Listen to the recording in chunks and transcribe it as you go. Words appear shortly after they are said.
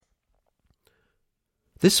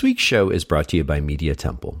This week's show is brought to you by Media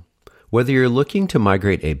Temple. Whether you're looking to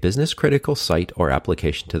migrate a business-critical site or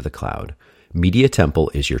application to the cloud, Media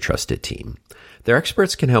Temple is your trusted team. Their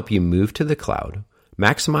experts can help you move to the cloud,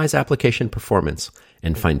 maximize application performance,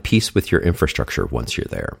 and find peace with your infrastructure once you're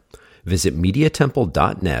there. Visit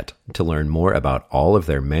MediaTemple.net to learn more about all of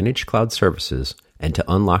their managed cloud services and to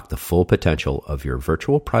unlock the full potential of your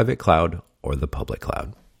virtual private cloud or the public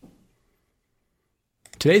cloud.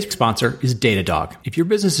 Today's sponsor is Datadog. If your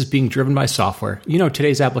business is being driven by software, you know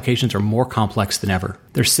today's applications are more complex than ever.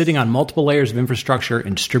 They're sitting on multiple layers of infrastructure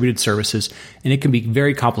and distributed services, and it can be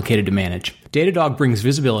very complicated to manage. Datadog brings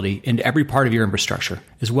visibility into every part of your infrastructure,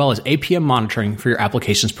 as well as APM monitoring for your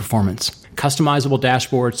application's performance. Customizable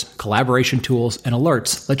dashboards, collaboration tools, and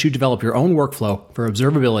alerts let you develop your own workflow for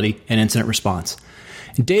observability and incident response.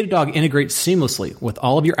 And Datadog integrates seamlessly with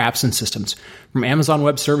all of your apps and systems, from Amazon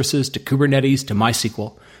Web Services to Kubernetes to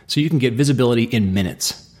MySQL, so you can get visibility in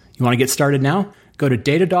minutes. You want to get started now? Go to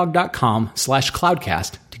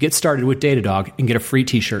datadog.com/cloudcast to get started with Datadog and get a free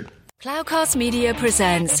t-shirt. Cloudcast Media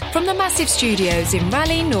presents from the massive studios in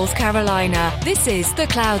Raleigh, North Carolina. This is the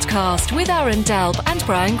Cloudcast with Aaron Delp and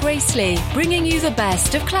Brian Gracely, bringing you the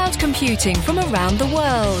best of cloud computing from around the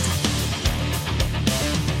world.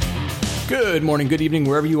 Good morning, good evening,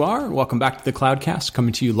 wherever you are. Welcome back to the Cloudcast,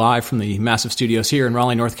 coming to you live from the massive studios here in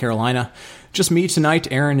Raleigh, North Carolina. Just me tonight.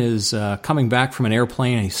 Aaron is coming back from an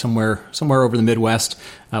airplane. He's somewhere over the Midwest.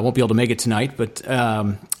 Won't be able to make it tonight, but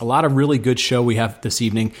a lot of really good show we have this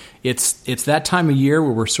evening. It's that time of year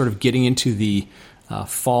where we're sort of getting into the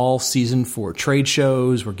fall season for trade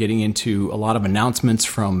shows. We're getting into a lot of announcements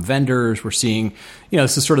from vendors. We're seeing,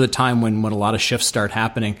 this is sort of the time when a lot of shifts start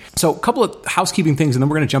happening. So a couple of housekeeping things, and then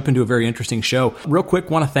we're going to jump into a very interesting show. Real quick,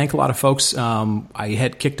 want to thank a lot of folks. I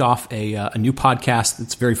had kicked off a new podcast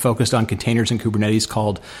that's very focused on containers and Kubernetes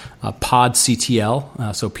called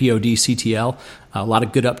PodCTL, so PODCTL. A lot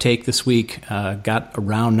of good uptake this week. Got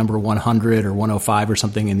around number 100 or 105 or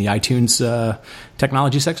something in the iTunes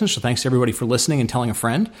technology section. So thanks to everybody for listening and telling a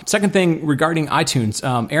friend. Second thing regarding iTunes,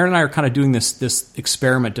 Aaron and I are kind of doing this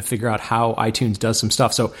experiment to figure out how iTunes does some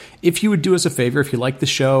stuff. So if you would do us a favor, if you like the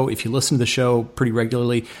show, if you listen to the show pretty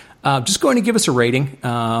regularly, just go in and give us a rating.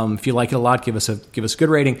 If you like it a lot, give us a good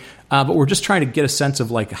rating. But we're just trying to get a sense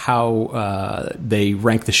of like how they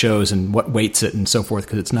rank the shows and what weights it and so forth,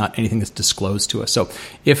 because it's not anything that's disclosed to us. So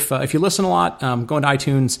if you listen a lot, go into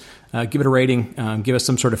iTunes, give it a rating, give us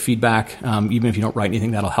some sort of feedback. Even if you don't write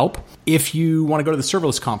anything, that'll help. If you want to go to the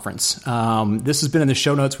serverless conference, this has been in the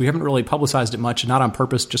show notes. We haven't really publicized it much, not on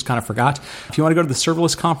purpose, just kind of forgot. If you want to go to the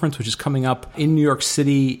serverless conference, which is coming up in New York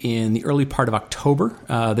City in the early part of October,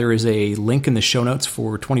 there is a link in the show notes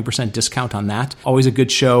for 20% discount on that. Always a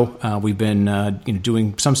good show. We've been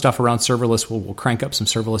doing some stuff around serverless. We'll crank up some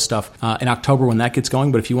serverless stuff in October when that gets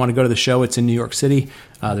going. But if you want to go to the show, it's in New York City.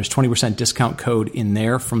 There's 20% discount code in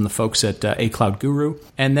there from the folks at A Cloud Guru.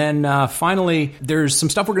 And then finally, there's some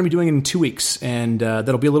stuff we're going to be doing in 2 weeks, and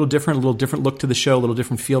that'll be a little different look to the show, a little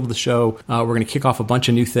different feel to the show. We're going to kick off a bunch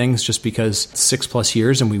of new things just because it's 6+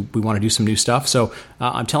 years and we want to do some new stuff. So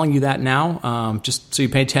I'm telling you that now, just so you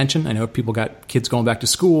pay attention. I know people got kids going back to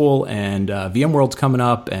school, and VMworld's coming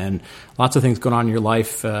up, and lots of things going on in your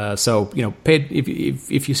life. So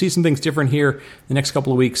if you see some things different here the next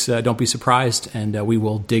couple of weeks, don't be surprised, and we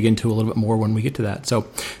will dig into a little bit more when we get to that. So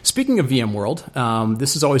speaking of VMworld,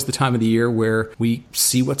 this is always the time of the year where we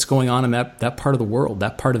see what's going on in that part of the world,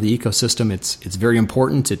 that part of the ecosystem. It's very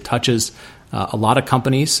important. It touches a lot of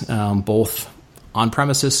companies, both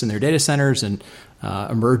on-premises in their data centers and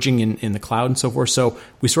emerging in the cloud and so forth. So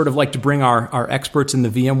we sort of like to bring our experts in the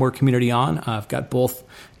VMware community on. I've got both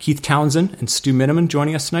Keith Townsend and Stu Miniman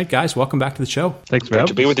joining us tonight. Guys, welcome back to the show. Thanks for having us. Great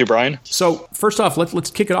to be with you, Brian. So first off, let's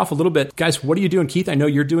kick it off a little bit. Guys, what are you doing? Keith, I know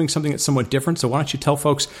you're doing something that's somewhat different, so why don't you tell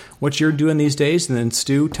folks what you're doing these days, and then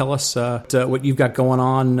Stu, tell us what you've got going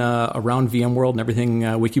on around VMworld and everything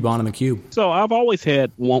Wikibon and theCUBE. So I've always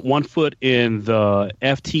had one foot in the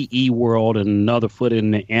FTE world and another foot in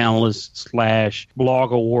the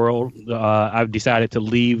analyst/blogger world. I've decided to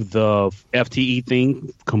leave the FTE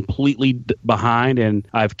thing completely behind, and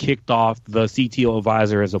I've kicked off the CTO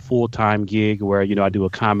advisor as a full-time gig where, I do a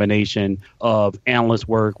combination of analyst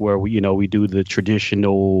work where we do the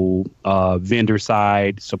traditional vendor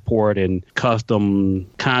side support and custom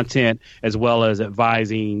content, as well as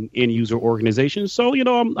advising end user organizations. So,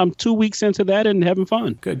 I'm 2 weeks into that and having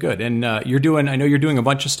fun. Good. And I know you're doing a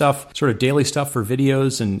bunch of stuff, sort of daily stuff for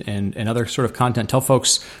videos and other sort of content content. Tell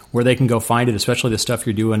folks where they can go find it, especially the stuff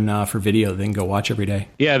you're doing for video they can go watch every day.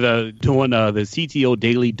 Yeah, doing the CTO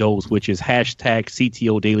Daily Dose, which is hashtag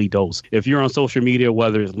CTO Daily Dose. If you're on social media,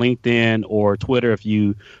 whether it's LinkedIn or Twitter, if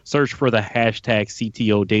you search for the hashtag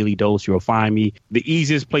CTO Daily Dose, you'll find me. The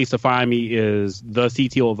easiest place to find me is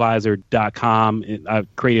thectoadvisor.com.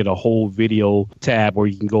 I've created a whole video tab where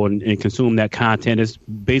you can go and consume that content. It's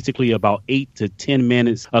basically about 8 to 10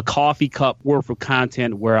 minutes, a coffee cup worth of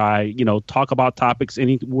content where I, talk about topics,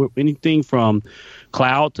 anything from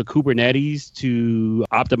cloud to Kubernetes to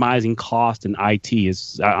optimizing cost and IT.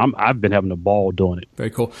 I've been having a ball doing it. Very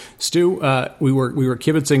cool. Stu, we were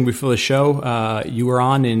kibitzing before the show. You were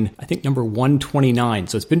on in, I think, number 129.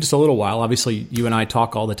 So it's been just a little while. Obviously, you and I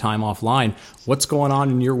talk all the time offline. What's going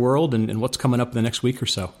on in your world and what's coming up in the next week or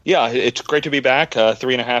so? Yeah, it's great to be back.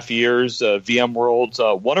 3.5 years. VMworld's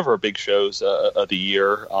one of our big shows of the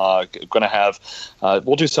year. Going to have,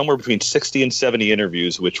 we'll do somewhere between 60 and 70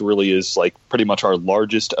 interviews, which really is like pretty much our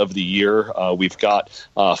largest of the year. We've got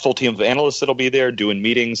a full team of analysts that'll be there doing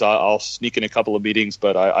meetings. I'll sneak in a couple of meetings,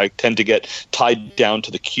 but I tend to get tied down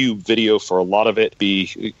to the Cube video for a lot of it,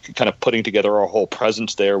 be kind of putting together our whole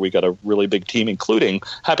presence there. We got a really big team, including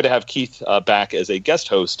happy to have Keith back as a guest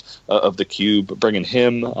host of the Cube, bringing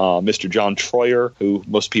him, Mr. John Troyer, who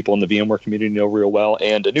most people in the VMware community know real well,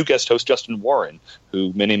 and a new guest host, Justin Warren,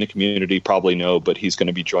 who many in the community probably know, but he's going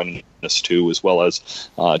to be joining us too, as well as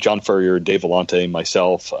John Furrier, Dave Vellante,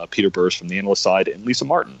 myself, Peter Burrs from the analyst side, and Lisa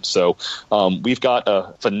Martin. So we've got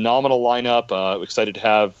a phenomenal lineup. Excited to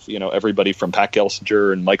have everybody from Pat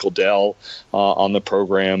Gelsinger and Michael Dell on the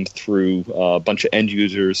program, through a bunch of end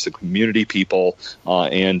users, the community people,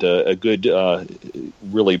 and a good,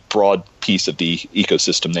 really broad piece of the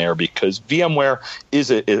ecosystem there, because VMware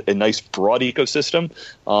is a nice broad ecosystem.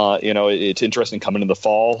 It's interesting coming in the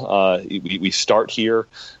fall. We start here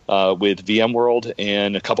with VMworld,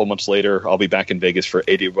 and a couple months later, I'll be back in Vegas for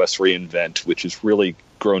AWS reInvent, which has really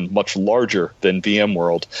grown much larger than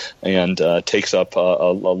VMworld and takes up a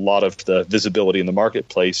lot of the visibility in the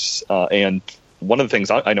marketplace. And one of the things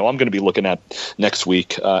I know I'm going to be looking at next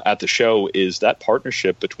week at the show is that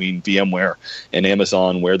partnership between VMware and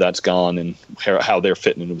Amazon, where that's gone and how they're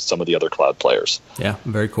fitting in with some of the other cloud players. Yeah,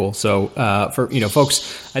 very cool. So for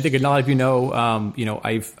folks, I think a lot of you know,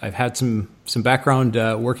 I've had some background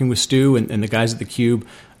working with Stu and the guys at the Cube.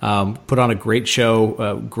 Put on a great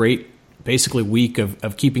show, great basically week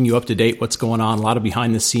of keeping you up to date, what's going on, a lot of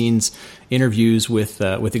behind the scenes interviews with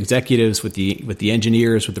executives, with the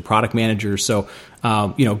engineers, with the product managers. So,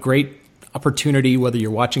 great opportunity, whether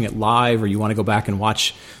you're watching it live or you want to go back and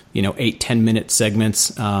watch, 8-10 minute segments.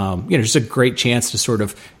 Just a great chance to sort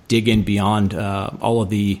of dig in beyond all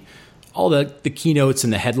the keynotes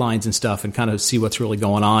and the headlines and stuff, and kind of see what's really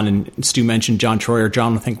going on. And Stu mentioned John Troyer.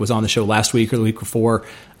 John, I think, was on the show last week or the week before,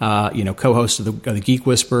 co-host of the Geek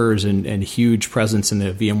Whisperers and huge presence in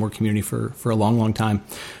the VMware community for a long, long time.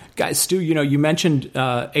 Guys, Stu, you mentioned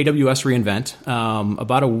AWS reInvent.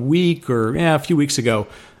 About a week or a few weeks ago,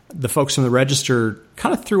 the folks from the Register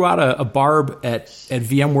kind of threw out a barb at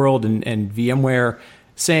VMworld and VMware,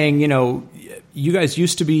 saying, you guys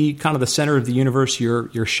used to be kind of the center of the universe.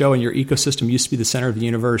 Your show and your ecosystem used to be the center of the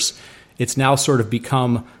universe. It's now sort of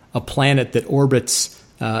become a planet that orbits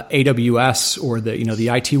AWS, or the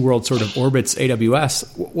IT world sort of orbits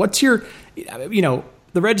AWS. What's your,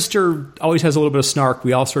 the Register always has a little bit of snark.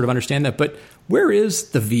 We all sort of understand that. But where is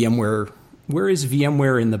the VMware? Where is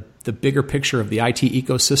VMware in the bigger picture of the IT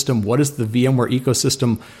ecosystem? What does the VMware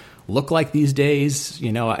ecosystem look like these days?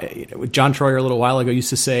 John Troyer a little while ago used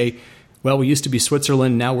to say, well, we used to be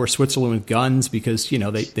Switzerland, now we're Switzerland with guns, because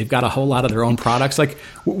they've got a whole lot of their own products. Like,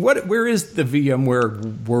 where is the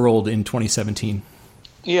VMware world in 2017?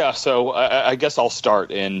 Yeah, so I guess I'll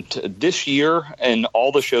start. And this year, and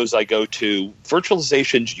all the shows I go to,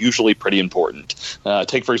 virtualization's usually pretty important.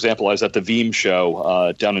 Take, for example, I was at the Veeam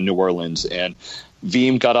show down in New Orleans, and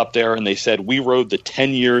Veeam got up there and they said, we rode the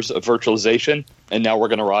 10 years of virtualization, and now we're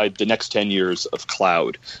going to ride the next 10 years of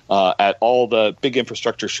cloud. At all the big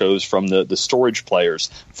infrastructure shows from the storage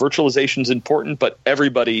players, virtualization is important, but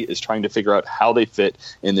everybody is trying to figure out how they fit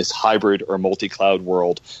in this hybrid or multi-cloud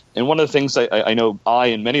world. And one of the things I know I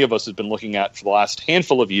and many of us have been looking at for the last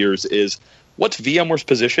handful of years is, what's VMware's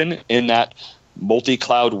position in that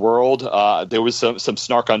multi-cloud world? There was some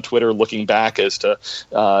snark on Twitter looking back as to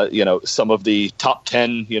some of the top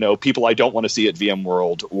 10 people I don't want to see at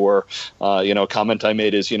VMworld, or a comment I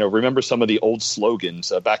made is remember some of the old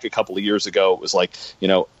slogans back a couple of years ago. It was like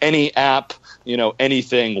any app,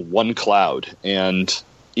 anything, one cloud. And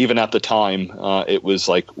even at the time, it was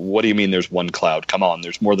like, what do you mean there's one cloud? Come on,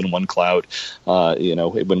 there's more than one cloud.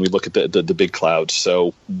 When we look at the big clouds.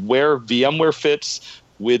 So where VMware fits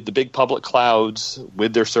with the big public clouds,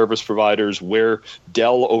 with their service providers, where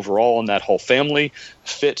Dell overall and that whole family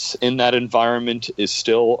fits in that environment is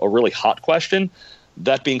still a really hot question.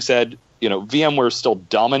 That being said, VMware is still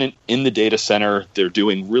dominant in the data center. They're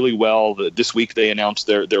doing really well. This week they announced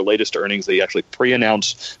their latest earnings. They actually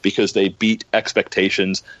pre-announced because they beat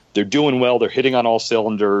expectations. They're doing well. They're hitting on all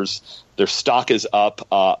cylinders. Their stock is up.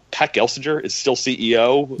 Pat Gelsinger is still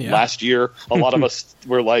CEO. Yeah. Last year, a lot of us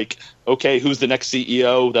were like, okay, who's the next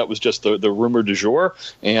CEO? That was just the rumor du jour.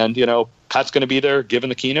 And, Pat's going to be there giving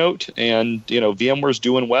the keynote, and, VMware's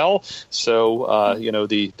doing well. So,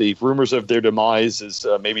 the rumors of their demise is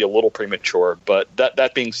maybe a little premature. But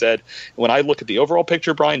that being said, when I look at the overall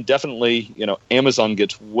picture, Brian, definitely, Amazon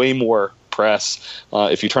gets way more press.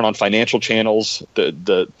 If you turn on financial channels,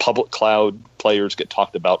 the public cloud players get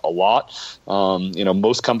talked about a lot.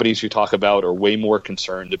 Most companies you talk about are way more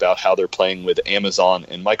concerned about how they're playing with Amazon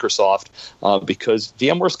and Microsoft because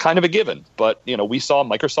VMware is kind of a given. But we saw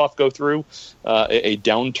Microsoft go through a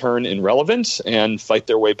downturn in relevance and fight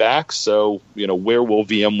their way back. So where will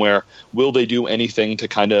VMware? Will they do anything to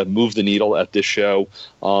kind of move the needle at this show,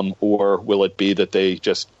 or will it be that they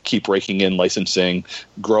just keep raking in licensing,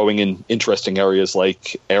 growing in interesting areas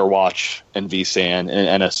like AirWatch and vSAN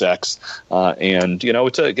and NSX? And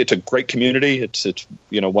it's a great community. It's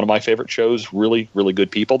one of my favorite shows. Really, really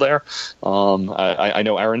good people there. I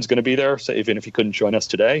know Aaron's going to be there, so even if he couldn't join us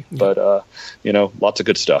today. But lots of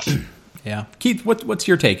good stuff. Yeah, Keith, what's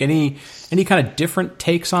your take? Any kind of different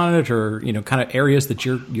takes on it, or kind of areas that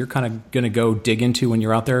you're kind of going to go dig into when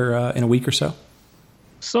you're out there in a week or so?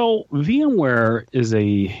 So VMware is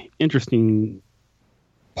a interesting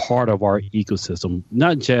part of our ecosystem,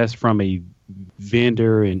 not just from a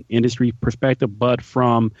vendor and industry perspective, but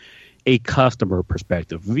from a customer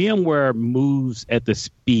perspective. VMware moves at the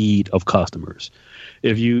speed of customers.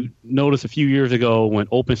 If you notice a few years ago when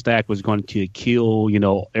OpenStack was going to kill,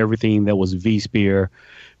 everything that was vSphere,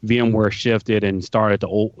 VMware shifted and started to,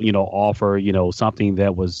 offer, something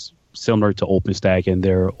that was similar to OpenStack and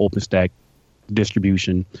their OpenStack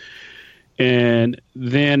distribution. And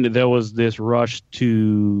then there was this rush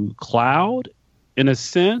to cloud in a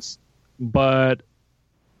sense, but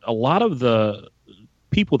a lot of the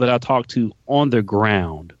people that I talked to on the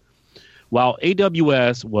ground, while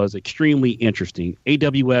AWS was extremely interesting,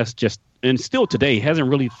 AWS just, and still today, hasn't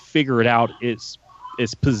really figured out its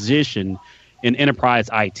position in enterprise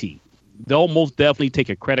IT. They'll most definitely take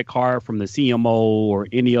a credit card from the CMO or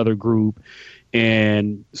any other group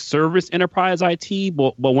and service enterprise IT,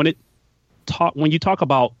 but when you talk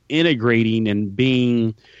about integrating and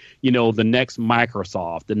being, the next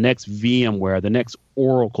Microsoft, the next VMware, the next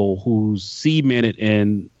Oracle, who's cemented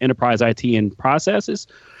in enterprise IT and processes,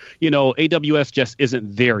 AWS just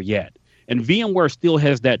isn't there yet. And VMware still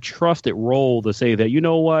has that trusted role to say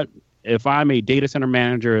that, if I'm a data center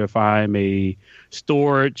manager, if I'm a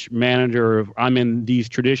storage manager, if I'm in these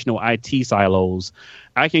traditional IT silos,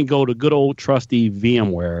 I can go to good old trusty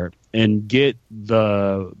VMware and get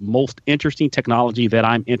the most interesting technology that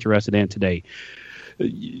I'm interested in today.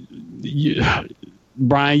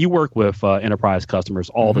 Brian, you work with enterprise customers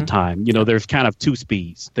all the time. There's kind of two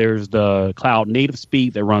speeds. There's the cloud native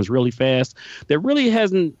speed that runs really fast. There really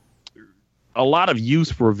hasn't a lot of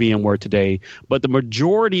use for VMware today, but the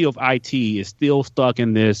majority of IT is still stuck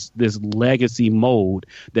in this legacy mode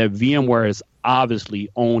that VMware is obviously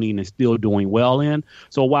owning and still doing well in.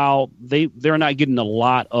 So while they're not getting a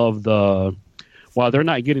lot of the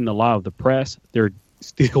press, they're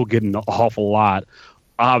still getting an awful lot,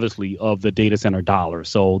 obviously, of the data center dollars.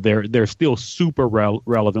 So they're still super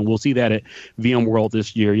relevant. We'll see that at VMworld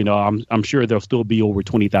this year. I'm sure there'll still be over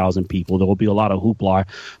 20,000 people. There will be a lot of hoopla.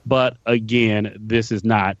 But again, this is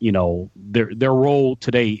not, their role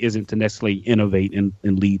today isn't to necessarily innovate and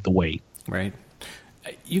lead the way. Right.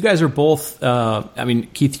 You guys are both,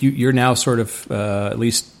 Keith, you're now sort of at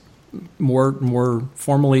least more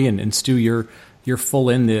formally, and Stu, you're full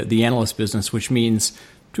in the analyst business, which means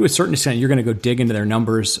to a certain extent, you're going to go dig into their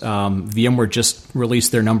numbers. VMware just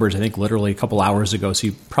released their numbers, I think, literally a couple hours ago, so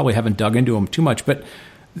you probably haven't dug into them too much. But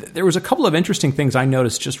there was a couple of interesting things I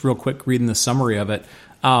noticed just real quick reading the summary of it.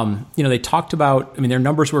 They talked about, their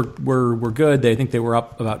numbers were good. I think they were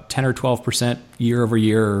up about 10 or 12% year over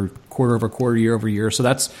year, or quarter over quarter, year over year. So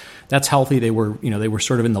that's healthy. They were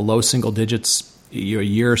sort of in the low single digits a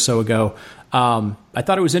year or so ago. I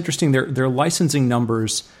thought it was interesting. Their licensing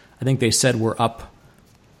numbers, I think they said, were up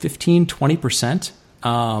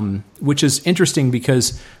 15-20%, which is interesting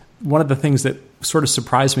because one of the things that sort of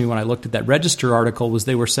surprised me when I looked at that Register article was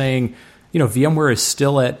they were saying, VMware is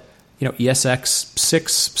still at, ESX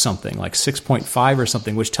 6 something, like 6.5 or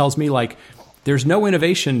something, which tells me like there's no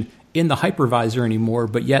innovation in the hypervisor anymore,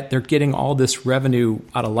 but yet they're getting all this revenue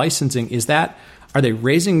out of licensing. Are they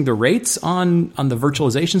raising the rates on the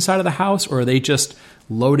virtualization side of the house, or are they just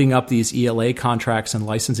loading up these ELA contracts and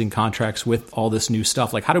licensing contracts with all this new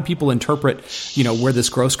stuff? Like, how do people interpret, where this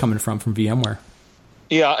growth's coming from VMware?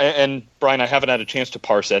 Yeah, and Brian, I haven't had a chance to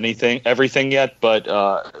parse everything yet,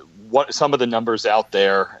 but some of the numbers out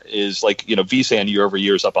there is like, vSAN year over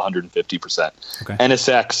year is up 150%. Okay.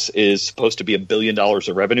 NSX is supposed to be $1 billion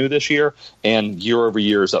of revenue this year, and year over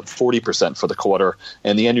year is up 40% for the quarter,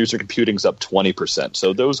 and the end user computing is up 20%.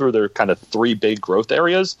 So those were their kind of three big growth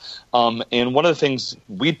areas. And one of the things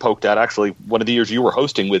we'd poked at, actually, one of the years you were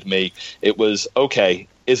hosting with me, it was, okay,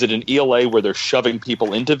 is it an ELA where they're shoving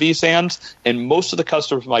people into vSANs? And most of the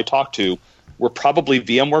customers I talked to were probably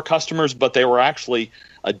VMware customers, but they were actually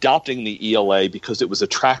adopting the ELA because it was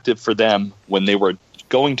attractive for them when they were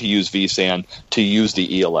going to use vSAN to use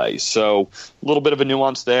the ELA. So a little bit of a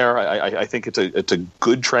nuance there. I think it's a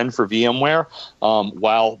good trend for VMware.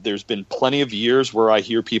 While there's been plenty of years where I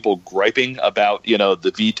hear people griping about, the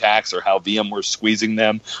vTax or how VMware's squeezing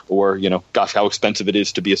them, or, gosh, how expensive it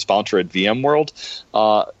is to be a sponsor at VMworld.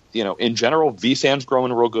 In general, vSAN's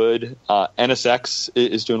growing real good. NSX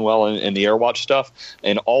is doing well in the AirWatch stuff,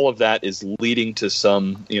 and all of that is leading to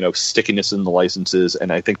some, stickiness in the licenses,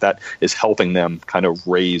 and I think that is helping them kind of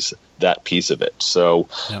raise that piece of it. So,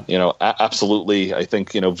 absolutely, I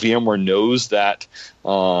think VMware knows that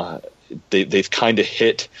they've kind of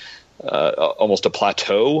hit almost a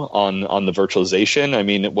plateau on the virtualization. I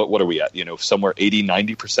mean, what are we at? Somewhere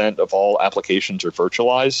 80-90% of all applications are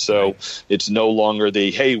virtualized. So right. It's no longer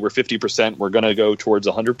hey, we're 50%, we're going to go towards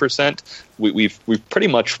 100%. We've pretty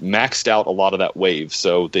much maxed out a lot of that wave.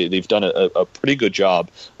 So they've done a pretty good job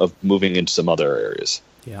of moving into some other areas.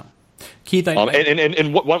 Yeah. Keith, one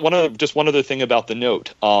other thing about the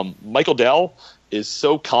note. Michael Dell is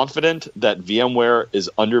so confident that VMware is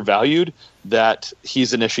undervalued that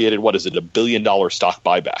he's initiated, $1 billion stock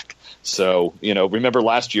buyback. So, remember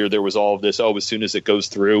last year there was all of this, as soon as it goes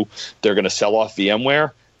through, they're going to sell off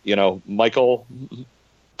VMware. Michael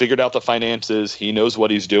figured out the finances, he knows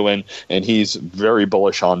what he's doing, and he's very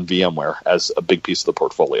bullish on VMware as a big piece of the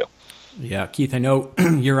portfolio. Yeah, Keith, I know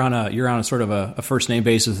you're on a sort of a first name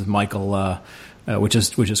basis with Michael, which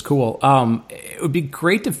is cool. It would be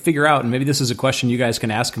great to figure out, and maybe this is a question you guys can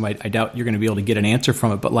ask him. I doubt you're going to be able to get an answer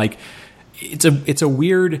from it, but like, it's a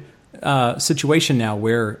weird situation now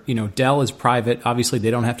where Dell is private. Obviously, they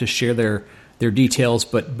don't have to share their details,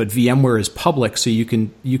 but VMware is public, so you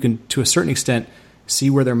can to a certain extent see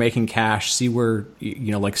where they're making cash, see where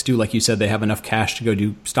like Stu, like you said, they have enough cash to go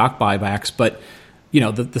do stock buybacks, but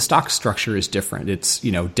the stock structure is different. It's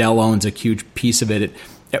Dell owns a huge piece of it.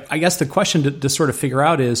 I guess the question to sort of figure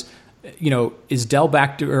out is, is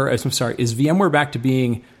VMware back to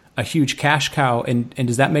being a huge cash cow, and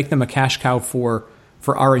does that make them a cash cow for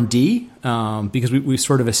R&D? Because we've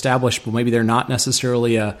sort of established, well, maybe they're not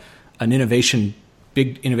necessarily an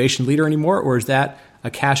big innovation leader anymore, or is that a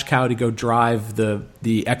cash cow to go drive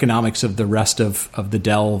the economics of the rest of the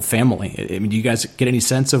Dell family? I mean, do you guys get any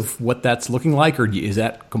sense of what that's looking like, or is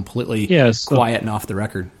that completely quiet and off the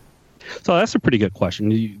record? So that's a pretty good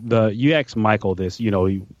question. You asked Michael this.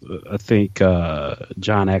 I think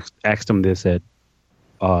John asked him this at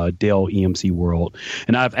Dell EMC World,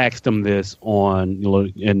 and I've asked him this on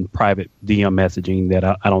in private DM messaging that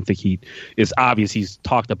I don't think it's obvious he's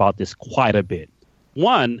talked about this quite a bit.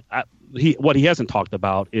 One, what he hasn't talked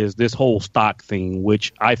about is this whole stock thing,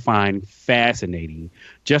 which I find fascinating.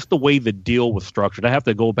 Just the way the deal was structured. I have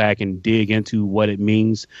to go back and dig into what it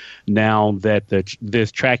means now that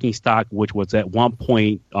this tracking stock, which was at one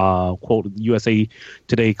point, quote, USA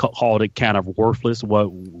Today called it kind of worthless.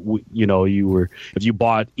 If you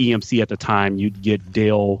bought EMC at the time, you'd get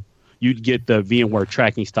the VMware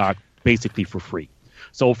tracking stock basically for free.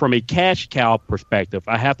 So from a cash cow perspective,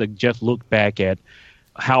 I have to just look back at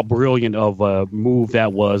how brilliant of a move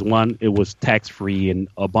that was. One, it was tax-free and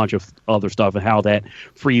a bunch of other stuff, and how that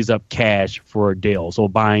frees up cash for Dell. So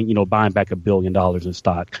buying back $1 billion in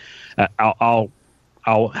stock. I'll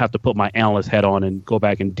have to put my analyst hat on and go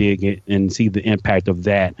back and dig it and see the impact of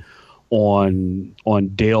that on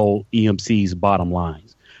Dell EMC's bottom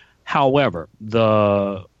lines. However,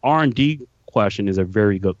 the R&D question is a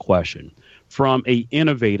very good question. From a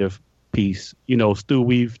innovative piece, Stu,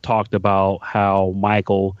 we've talked about how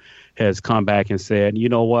Michael has come back and said, you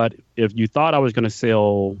know what, if you thought I was going to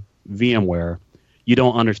sell VMware, you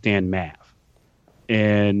don't understand math.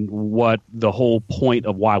 and what the whole point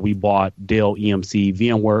of why we bought Dell EMC.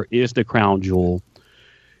 VMware is the crown jewel.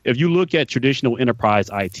 If you look at traditional enterprise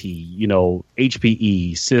IT,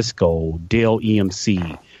 HPE, Cisco, Dell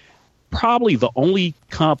EMC, probably the only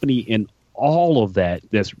company in all of that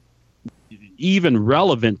that's even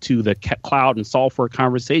relevant to the cloud and software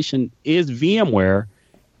conversation is VMware,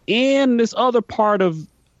 and this other part of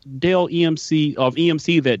Dell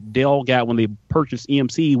EMC that Dell got when they purchased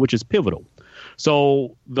EMC, which is Pivotal.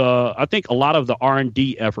 So I think a lot of the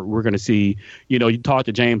R&D effort we're going to see, you talked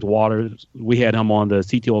to James Waters. We had him on the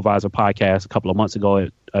CTO Advisor podcast a couple of months ago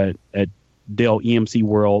at Dell EMC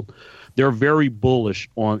World. They're very bullish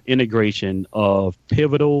on integration of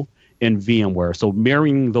Pivotal and VMware. So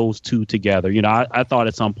marrying those two together, I thought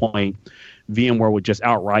at some point VMware would just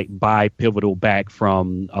outright buy Pivotal back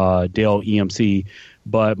from Dell EMC.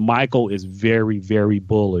 But Michael is very, very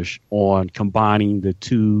bullish on combining the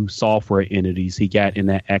two software entities he got in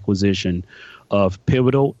that acquisition of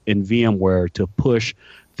Pivotal and VMware to push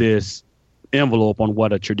this envelope on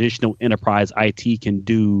what a traditional enterprise IT can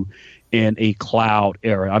do in a cloud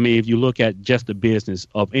era. I mean, if you look at just the business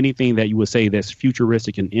of anything that you would say that's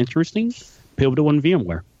futuristic and interesting, Pivotal and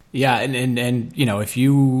VMware. Yeah, and if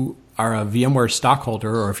you are a VMware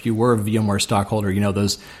stockholder, or if you were a VMware stockholder,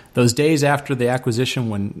 those days after the acquisition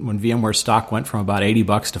when VMware stock went from about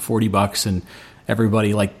 $80 to $40, and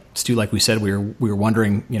everybody, like Stu, like we said, we were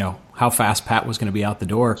wondering, how fast Pat was going to be out the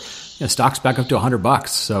door. Stock's back up to $100,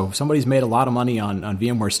 so somebody's made a lot of money on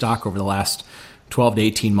VMware stock over the last 12 to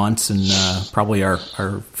 18 months, and probably are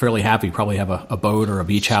fairly happy. Probably have a boat or a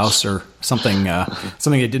beach house or something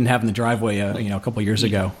something it didn't have in the driveway, a couple of years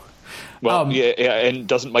ago. Well, and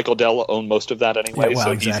doesn't Michael Dell own most of that anyway? Yeah,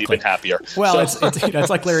 well, exactly. He's even happier. Well, it's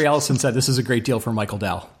like Larry Ellison said, this is a great deal for Michael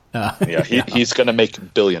Dell. He's going to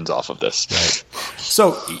make billions off of this. Right.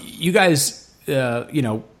 So you guys,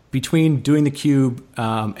 between doing the Cube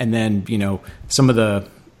and then some of the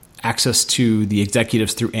access to the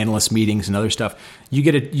executives through analyst meetings and other stuff, you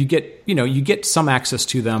get some access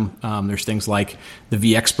to them. There's things like the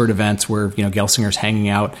vExpert events where Gelsinger's hanging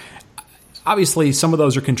out. Obviously, some of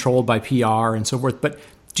those are controlled by PR and so forth, but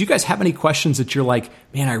do you guys have any questions that you're like,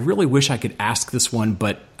 man, I really wish I could ask this one,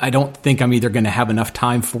 but I don't think I'm either going to have enough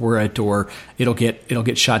time for it, or it'll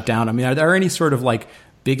get shot down? I mean, are there any sort of like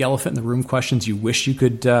big elephant in the room questions you wish you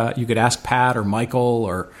could ask Pat or Michael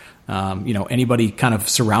or anybody kind of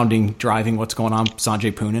driving what's going on,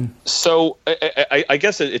 Sanjay Poonen? So I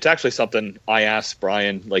guess it's actually something I asked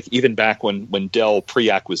Brian, like even back when Dell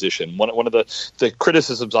pre-acquisition. One of the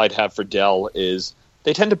criticisms I'd have for Dell is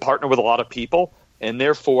they tend to partner with a lot of people, and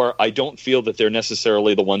therefore I don't feel that they're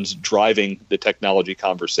necessarily the ones driving the technology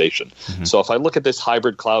conversation. Mm-hmm. So if I look at this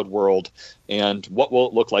hybrid cloud world and what will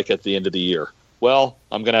it look like at the end of the year? Well,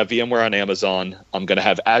 I'm going to have VMware on Amazon. I'm going to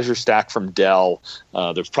have Azure Stack from Dell.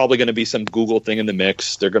 There's probably going to be some Google thing in the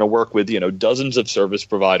mix. They're going to work with, dozens of service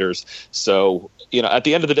providers. So, at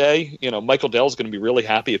the end of the day, Michael Dell's going to be really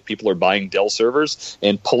happy if people are buying Dell servers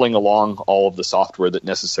and pulling along all of the software that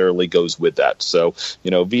necessarily goes with that. So,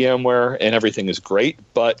 VMware and everything is great,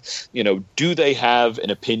 but, do they have an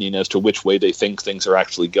opinion as to which way they think things are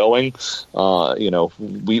actually going?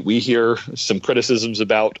 We hear some criticisms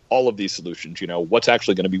about all of these solutions. What's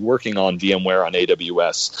actually going to be working on VMware on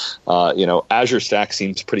AWS. Azure Stack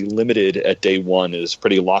seems pretty limited at day one. It is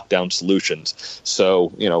pretty locked down solutions.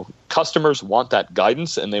 So, customers want that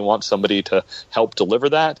guidance and they want somebody to help deliver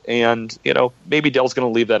that. And, maybe Dell's going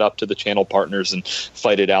to leave that up to the channel partners and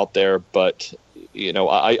fight it out there. But,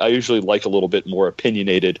 I usually like a little bit more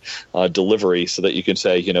opinionated delivery so that you can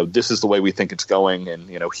say, this is the way we think it's going. And,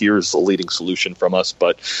 here's a leading solution from us.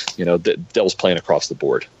 But, Dell's playing across the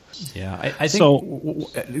board. Yeah, I think so.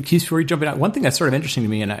 Keith, before you jump in, one thing that's sort of interesting to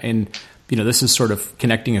me, and this is sort of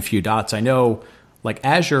connecting a few dots. I know, like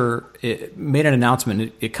Azure made an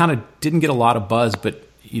announcement. It kind of didn't get a lot of buzz, but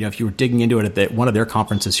if you were digging into it at one of their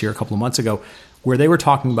conferences here a couple of months ago, where they were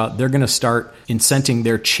talking about they're going to start incenting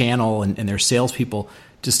their channel and their salespeople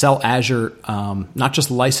to sell Azure, not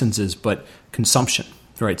just licenses but consumption.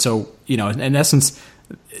 Right. So in essence,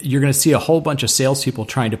 you're going to see a whole bunch of salespeople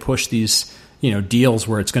trying to push these deals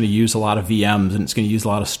where it's going to use a lot of VMs and it's going to use a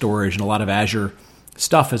lot of storage and a lot of Azure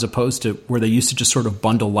stuff, as opposed to where they used to just sort of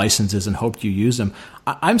bundle licenses and hoped you use them.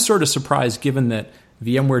 I'm sort of surprised, given that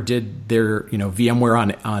VMware did their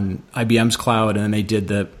VMware on IBM's cloud and then they did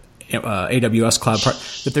the AWS cloud part,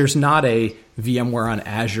 that there's not a VMware on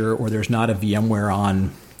Azure or there's not a VMware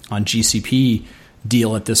on GCP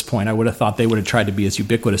deal at this point. I would have thought they would have tried to be as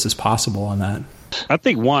ubiquitous as possible on that. I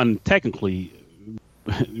think technically,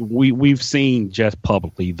 we've seen just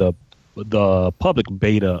publicly the public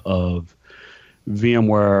beta of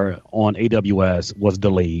VMware on AWS was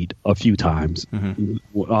delayed a few times from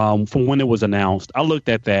when it was announced. I looked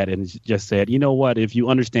at that and just said, you know what, if you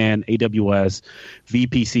understand AWS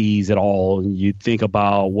VPCs at all, and you think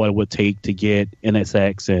about what it would take to get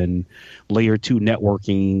NSX and layer 2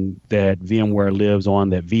 networking that VMware lives on,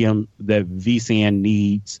 that vSAN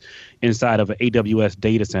needs inside of an AWS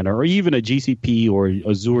data center or even a GCP or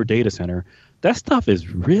Azure data center, that stuff is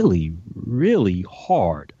really, really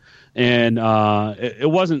hard. And it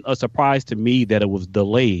wasn't a surprise to me that it was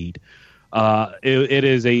delayed. I'll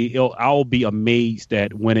be amazed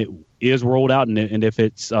at when it is rolled out and if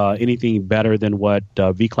it's anything better than what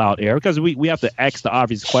vCloud Air, because we have to ask the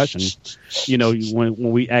obvious question. You know, when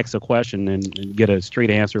we ask a question and get a straight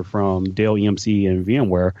answer from Dell EMC and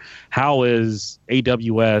VMware, how is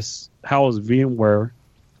VMware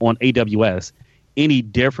on AWS any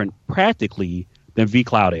different practically than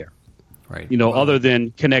vCloud Air? Right. You know, other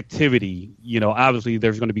than connectivity, you know, obviously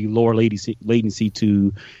there's going to be lower latency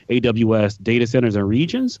to AWS data centers and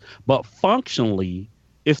regions, but functionally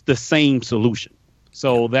it's the same solution.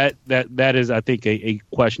 So that is, I think, a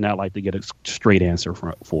question I'd like to get a straight answer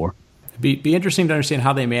for. Be interesting to understand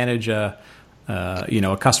how they manage a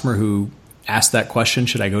customer who asked that question: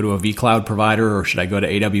 should I go to a vCloud provider or should I go to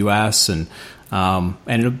AWS?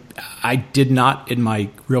 I did not, in my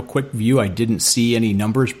real quick view, I didn't see any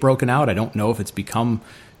numbers broken out. I don't know if it's become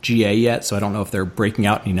GA yet, so I don't know if they're breaking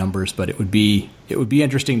out any numbers. But it would be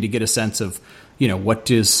interesting to get a sense of, you know, what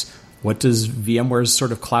does VMware's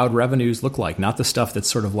sort of cloud revenues look like? Not the stuff that's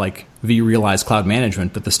sort of like vRealize cloud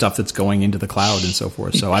management, but the stuff that's going into the cloud and so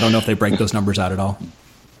forth. So I don't know if they break those numbers out at all.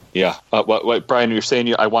 Yeah. What Brian, you're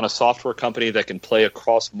saying I want a software company that can play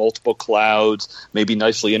across multiple clouds, maybe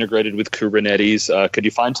nicely integrated with Kubernetes. Could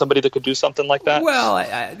you find somebody that could do something like that? Well,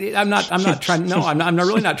 I'm not trying. No, I'm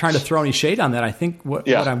really not trying to throw any shade on that. I think what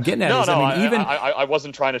I'm getting at is, I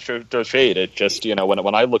wasn't trying to throw shade. It just, you know,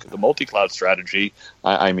 when I look at the multi-cloud strategy,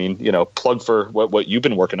 I mean, you know, plug for what you've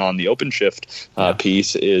been working on, the OpenShift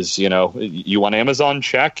piece is, you know, you want Amazon,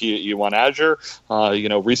 check. You want Azure, you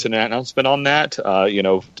know, recent announcement on that, you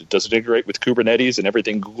know, does it integrate with Kubernetes and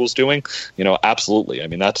everything Google's doing? You know, absolutely. I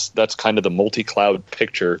mean, that's kind of the multi-cloud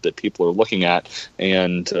picture that people are looking at,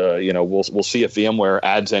 and you know, we'll see if VMware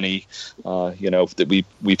adds any. You know, that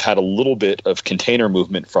we've had a little bit of container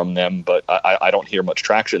movement from them, but I don't hear much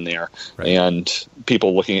traction there. Right. And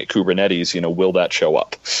people looking at Kubernetes, you know, will that show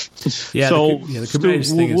up? Yeah, so the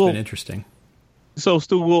Kubernetes thing has been interesting. So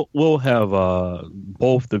Stu, we'll have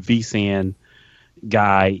both the vSAN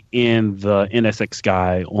guy and the NSX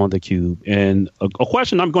guy on the cube, and a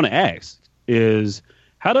question I'm going to ask is,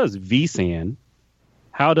 how does vSAN,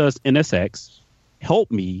 how does NSX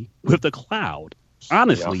help me with the cloud?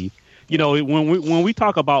 Honestly, you know, when we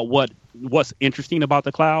talk about what's interesting about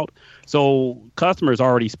the cloud, so customers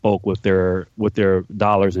already spoke with their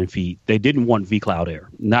dollars and feet. They didn't want vCloud Air,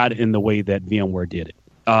 not in the way that VMware did it.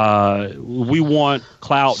 We want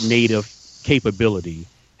cloud native capability.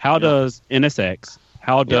 How does NSX,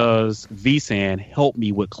 how does vSAN help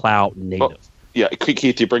me with cloud native? Well, yeah,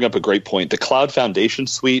 Keith, you bring up a great point. The Cloud Foundation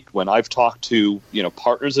Suite, when I've talked to, you know,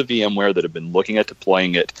 partners of VMware that have been looking at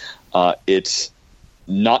deploying it, it's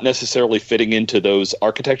not necessarily fitting into those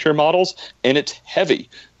architecture models, and it's heavy.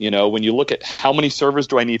 You know, when you look at how many servers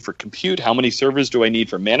do I need for compute, how many servers do I need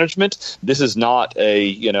for management, this is not a,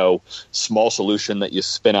 you know, small solution that you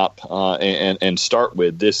spin up and start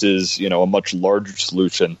with. This is, you know, a much larger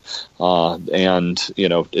solution, and, you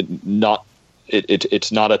know,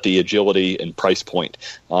 it's not at the agility and price point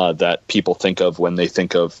that people think of when they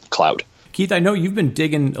think of cloud. Keith, I know you've been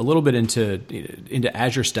digging a little bit into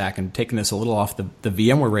Azure Stack and taking this a little off the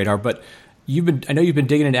VMware radar, but I know you've been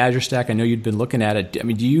digging into Azure Stack. I know you've been looking at it. I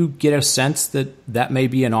mean, do you get a sense that may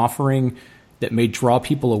be an offering that may draw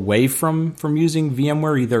people away from using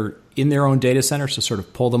VMware, either in their own data centers to sort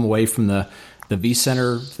of pull them away from the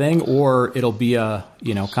vCenter thing, or it'll be a,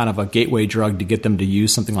 you know, kind of a gateway drug to get them to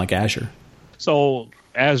use something like Azure? So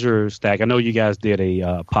Azure Stack, I know you guys did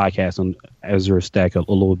a podcast on Azure Stack a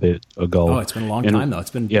little bit ago. Oh, it's been a long time, though.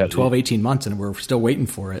 It's been 12, 18 months, and we're still waiting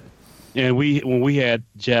for it. And when we had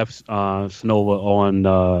Jeff Snova on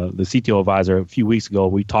the CTO advisor a few weeks ago,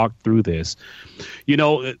 we talked through this. You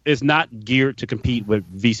know, it's not geared to compete with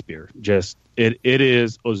vSphere. Just it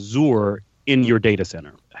is Azure in your data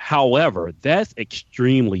center. However, that's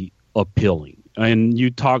extremely appealing. And you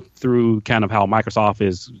talked through kind of how Microsoft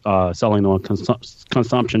is selling on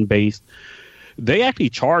consumption-based. they actually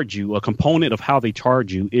charge you. A component of how they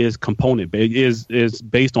charge you is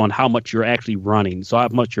based on how much you're actually running. So how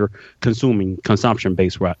much you're consuming, consumption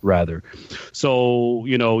based rather. So,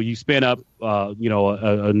 you spin up,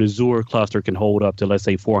 an Azure cluster can hold up to, let's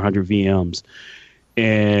say, 400 VMs.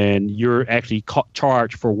 And you're actually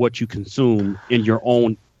charged for what you consume in your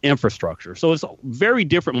own infrastructure. So it's a very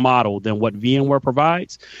different model than what VMware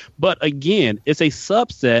provides. But again, it's a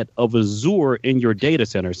subset of Azure in your data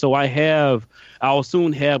center. So I'll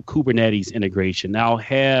soon have Kubernetes integration. I'll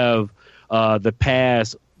have the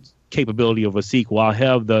PaaS capability of a SQL. I'll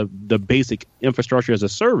have the basic infrastructure as a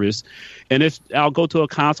service. And I'll go to a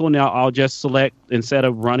console and I'll just select, instead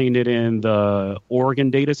of running it in the Oregon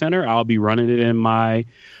data center, I'll be running it in my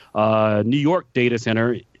New York data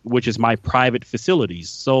center, which is my private facilities.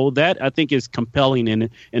 So that, I think, is compelling and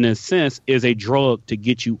in a sense is a drug to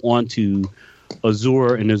get you onto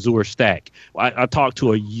Azure and Azure Stack. I talked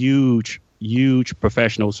to a huge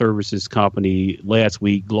professional services company last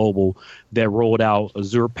week, global, that rolled out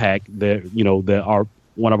Azure Pack that are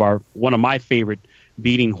one of my favorite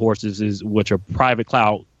beating horses, which a private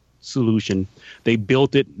cloud solution. They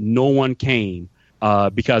built it. No one came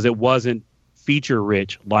because it wasn't feature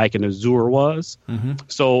rich like an Azure was. Mm-hmm.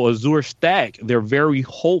 So Azure Stack, they're very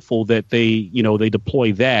hopeful that they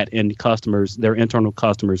deploy that, and their internal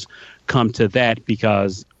customers come to that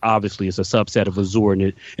because obviously it's a subset of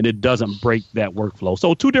Azure and it doesn't break that workflow.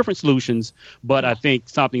 So two different solutions, but I think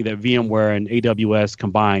something that VMware and AWS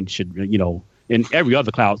combined should, and every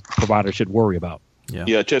other cloud provider should worry about.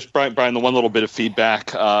 Yeah, just Brian, the one little bit of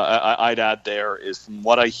feedback I'd add there is, from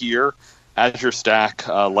what I hear, Azure Stack,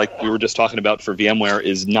 like we were just talking about for VMware,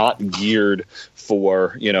 is not geared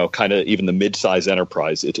for, kind of even the mid-size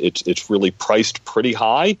enterprise. It's really priced pretty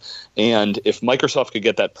high. And if Microsoft could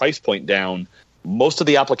get that price point down, most of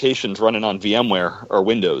the applications running on VMware are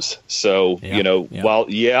Windows. So,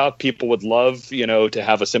 while, people would love, to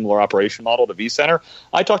have a similar operation model to vCenter,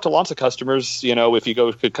 I talk to lots of customers, if you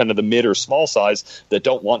go to kind of the mid or small size, that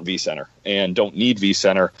don't want vCenter and don't need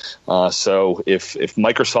vCenter. So if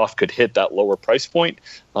Microsoft could hit that lower price point,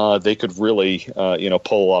 they could really,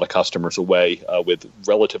 pull a lot of customers away with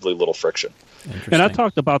relatively little friction. And I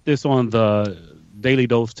talked about this on the Daily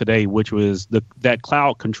Dose today, which was that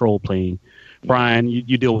cloud control plane. Brian,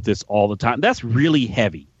 you deal with this all the time. That's really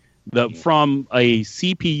heavy. From a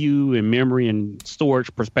CPU and memory and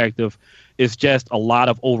storage perspective, it's just a lot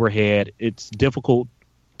of overhead. It's difficult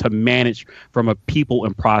to manage from a people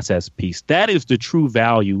and process piece. That is the true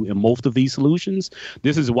value in most of these solutions.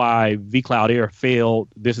 This is why vCloud Air failed.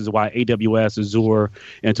 This is why AWS, Azure,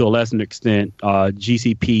 and to a lesser extent,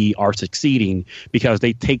 GCP are succeeding, because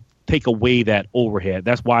they take away that overhead.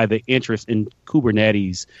 That's why the interest in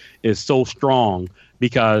Kubernetes is so strong,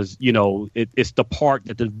 because it's the part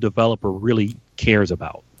that the developer really cares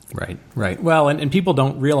about. Right. Well, and people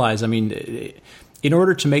don't realize, in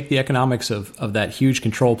order to make the economics of that huge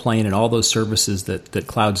control plane and all those services that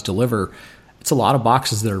clouds deliver, it's a lot of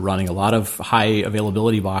boxes that are running, a lot of high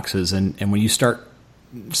availability boxes. And when you start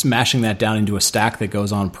smashing that down into a stack that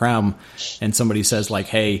goes on-prem, and somebody says like,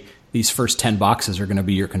 hey, these first 10 boxes are going to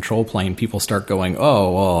be your control plane, people start going,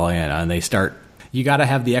 and they start, you got to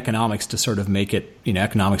have the economics to sort of make it,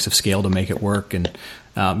 economics of scale to make it work. And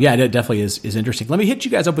it definitely is interesting. Let me hit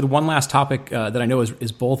you guys up with one last topic that I know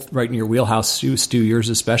is both right in your wheelhouse, Stu, yours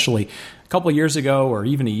especially. A couple of years ago, or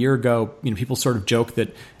even a year ago, people sort of joked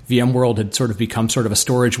that VMworld had sort of become sort of a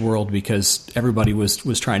storage world because everybody was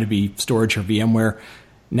trying to be storage or VMware.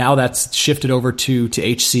 Now that's shifted over to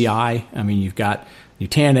HCI. You've got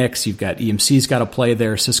Nutanix, you've got EMC's got to play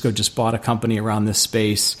there. Cisco just bought a company around this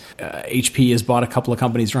space. HP has bought a couple of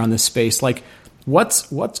companies around this space. Like, what's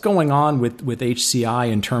going on with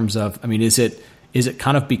HCI in terms of, is it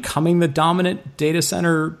kind of becoming the dominant data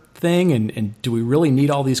center thing? And do we really need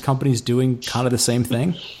all these companies doing kind of the same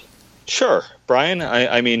thing? Sure, Brian.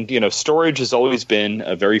 Storage has always been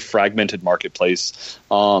a very fragmented marketplace.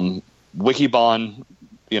 Wikibon,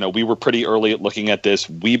 we were pretty early at looking at this.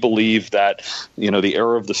 We believe that, the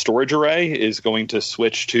era of the storage array is going to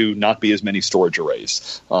switch to not be as many storage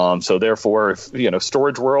arrays. So therefore, if,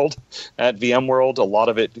 storage world at VMworld, a lot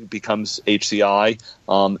of it becomes HCI.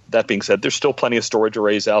 That being said, there's still plenty of storage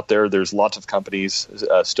arrays out there. There's lots of companies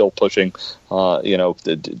still pushing,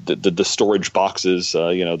 the storage boxes,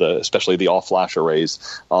 especially the all-flash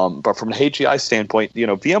arrays. But from an HCI standpoint,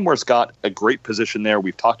 VMware's got a great position there.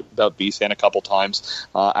 We've talked about vSAN a couple times.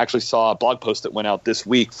 Actually saw a blog post that went out this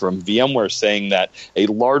week from VMware saying that a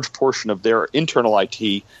large portion of their internal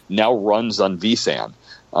IT now runs on vSAN.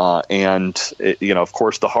 Of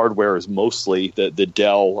course, the hardware is mostly the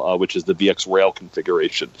Dell, which is the VxRail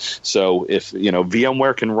configuration. So if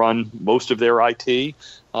VMware can run most of their IT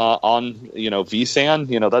on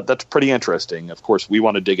vSAN, that's pretty interesting. Of course, we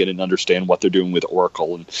want to dig in and understand what they're doing with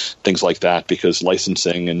Oracle and things like that, because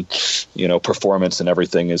licensing and performance and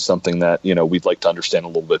everything is something that we'd like to understand a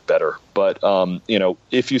little bit better. But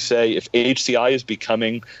if HCI is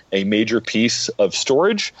becoming a major piece of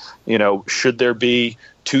storage, should there be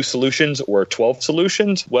 2 solutions or 12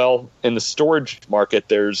 solutions? Well, in the storage market,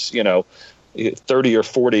 there's 30 or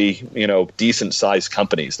 40 decent sized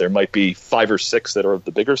companies. There might be 5 or 6 that are of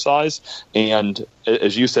the bigger size, and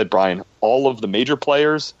as you said, Brian, all of the major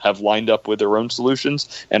players have lined up with their own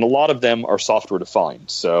solutions, and a lot of them are software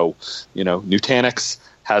defined. So Nutanix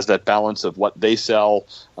has that balance of what they sell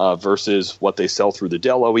versus what they sell through the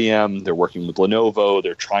Dell OEM. They're working with Lenovo.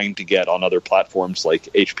 They're trying to get on other platforms like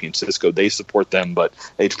HP and Cisco. They support them, but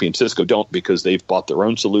HP and Cisco don't because they've bought their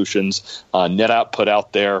own solutions. NetApp put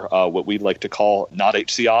out there what we'd like to call not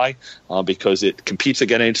HCI because it competes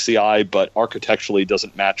against HCI, but architecturally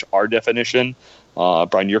doesn't match our definition.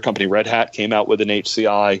 Brian, your company, Red Hat, came out with an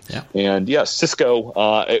HCI. Yeah. And yes, Cisco,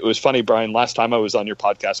 it was funny, Brian, last time I was on your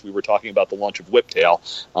podcast, we were talking about the launch of Whiptail.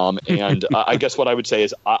 And I guess what I would say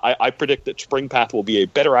is I predict that SpringPath will be a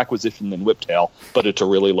better acquisition than Whiptail, but it's a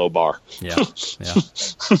really low bar. Yeah.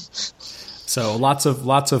 So lots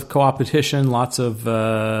of co-opetition, lots of,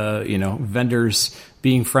 vendors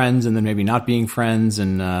being friends and then maybe not being friends.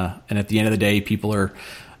 And at the end of the day, people are,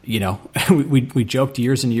 we joked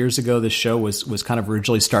years and years ago, this show was kind of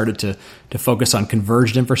originally started to focus on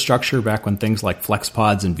converged infrastructure back when things like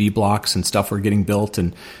FlexPods and vBlocks and stuff were getting built.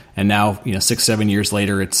 And now, 6-7 years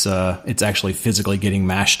later, it's actually physically getting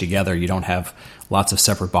mashed together. You don't have lots of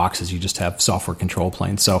separate boxes. You just have software control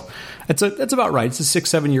planes. So that's about right. It's a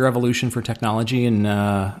 6-7 year evolution for technology. And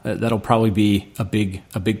that'll probably be a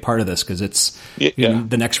big part of this because it's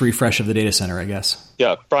the next refresh of the data center, I guess.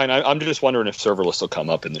 Yeah, Brian, I'm just wondering if serverless will come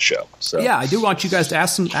up in the show. So yeah, I do want you guys to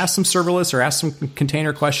ask some serverless or ask some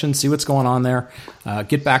container questions, see what's going on there.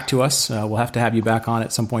 Get back to us. We'll have to have you back on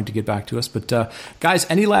at some point to get back to us. But guys,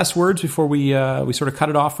 any last words before we sort of cut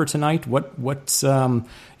it off for tonight? What's the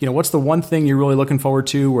one thing you're really looking forward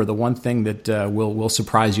to, or the one thing that will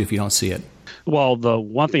surprise you if you don't see it? Well, the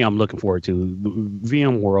one thing I'm looking forward to,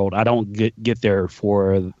 VMworld, I don't get there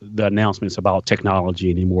for the announcements about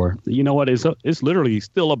technology anymore. You know what? It's literally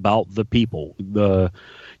still about the people.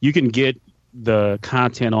 You can get the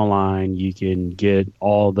content online. You can get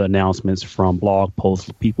all the announcements from blog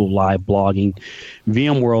posts, people live blogging.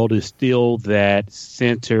 VMworld is still that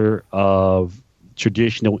center of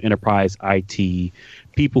traditional enterprise IT,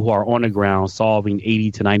 people who are on the ground solving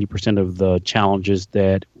 80 to 90% of the challenges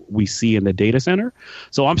that we see in the data center.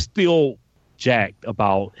 So I'm still jacked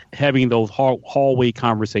about having those hallway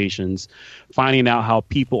conversations, finding out how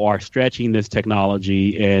people are stretching this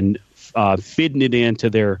technology and fitting it into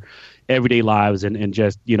their everyday lives and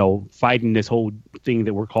just, fighting this whole thing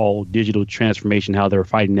that we're called digital transformation, how they're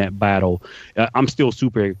fighting that battle. I'm still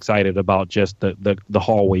super excited about just the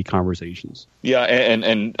hallway conversations. Yeah,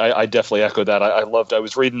 and I definitely echo that. I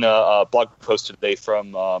was reading a blog post today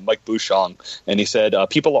from Mike Bouchon, and he said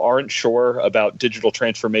people aren't sure about digital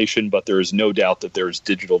transformation, but there is no doubt that there is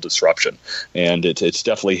digital disruption. And it's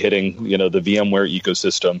definitely hitting, the VMware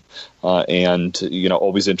ecosystem. And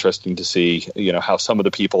always interesting to see, how some of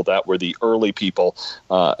the people that were the early people,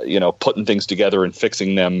 putting things together and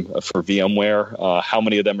fixing them for VMware, how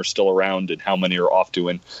many of them are still around and how many are off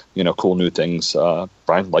doing, cool new things.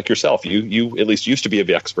 Brian, like yourself, you at least used to be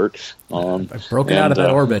a expert. I've broken out of that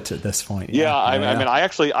orbit at this point. Yeah, I mean, I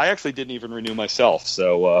actually didn't even renew myself.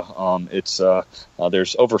 So it's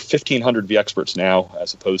there's over 1,500 vExperts now,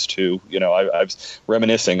 as opposed to I was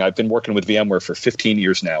reminiscing. I've been working with VMware for 15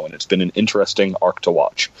 years now, and it's been an interesting arc to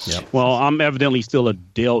watch. Yep. Well, I'm evidently still a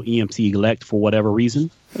Dell EMC elect for whatever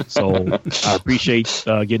reason. So I appreciate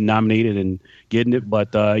getting nominated and getting it.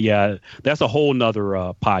 But that's a whole nother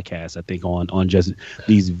podcast, I think, on just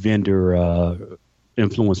these vendor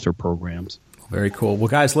influencer programs. Very cool. Well,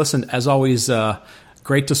 guys, listen, as always,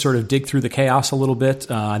 great to sort of dig through the chaos a little bit.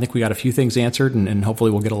 I think we got a few things answered, and hopefully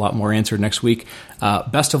we'll get a lot more answered next week.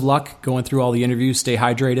 Best of luck going through all the interviews. Stay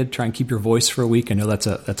hydrated. Try and keep your voice for a week. I know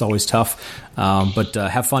that's always tough. But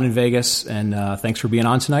have fun in Vegas, and thanks for being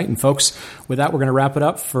on tonight. And folks, with that, we're going to wrap it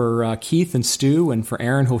up for Keith and Stu, and for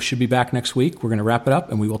Aaron, who should be back next week. We're going to wrap it up,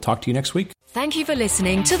 and we will talk to you next week. Thank you for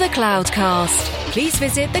listening to The Cloudcast. Please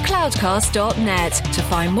visit thecloudcast.net to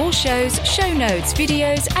find more shows, show notes,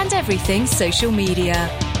 videos, and everything social media.